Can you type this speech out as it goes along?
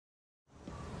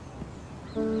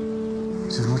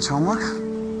Did much homework?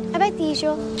 About the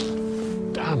usual.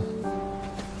 Damn.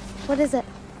 What is it?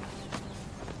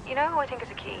 You know who I think is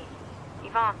a key?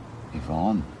 Yvonne.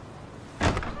 Yvonne?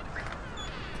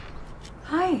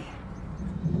 Hi.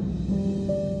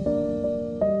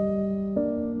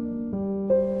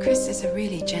 Chris is a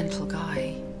really gentle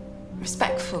guy.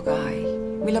 Respectful guy.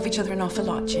 We love each other an awful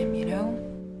lot, Jim, you know?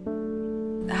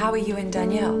 How are you and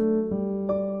Danielle?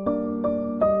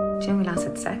 Jim, we last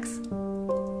had sex?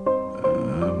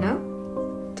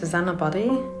 No? Does that not bother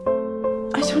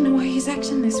you? I don't know why he's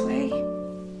acting this way.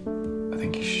 I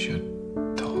think you should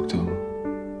talk to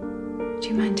him. Do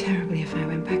you mind terribly if I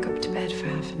went back up to bed for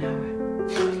half an hour?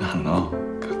 I don't know.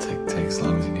 Gotta take as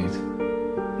long as you need.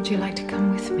 Would you like to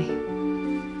come with me?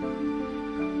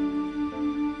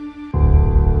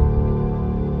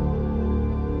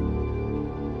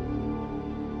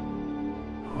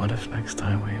 What if next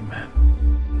time we met,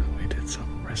 we did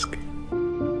something risky?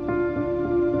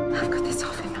 I've got this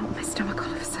awful knot in my stomach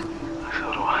all of a sudden.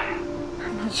 So do I.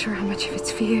 I'm not sure how much of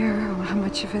it's fear or how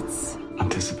much of it's...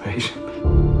 Anticipation.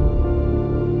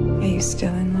 Are you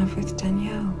still in love with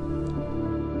Danielle?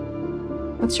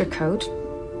 What's your code?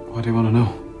 Why do you want to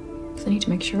know? Because I need to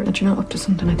make sure that you're not up to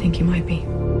something I think you might be.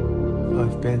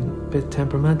 I've been a bit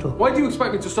temperamental. Why do you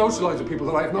expect me to socialise with people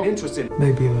that I have no interest in?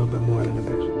 Maybe a little bit more than a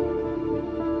bit.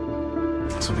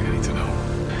 Something I need to know.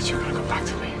 That you're gonna come back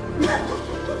to me.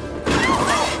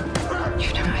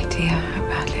 You've no idea how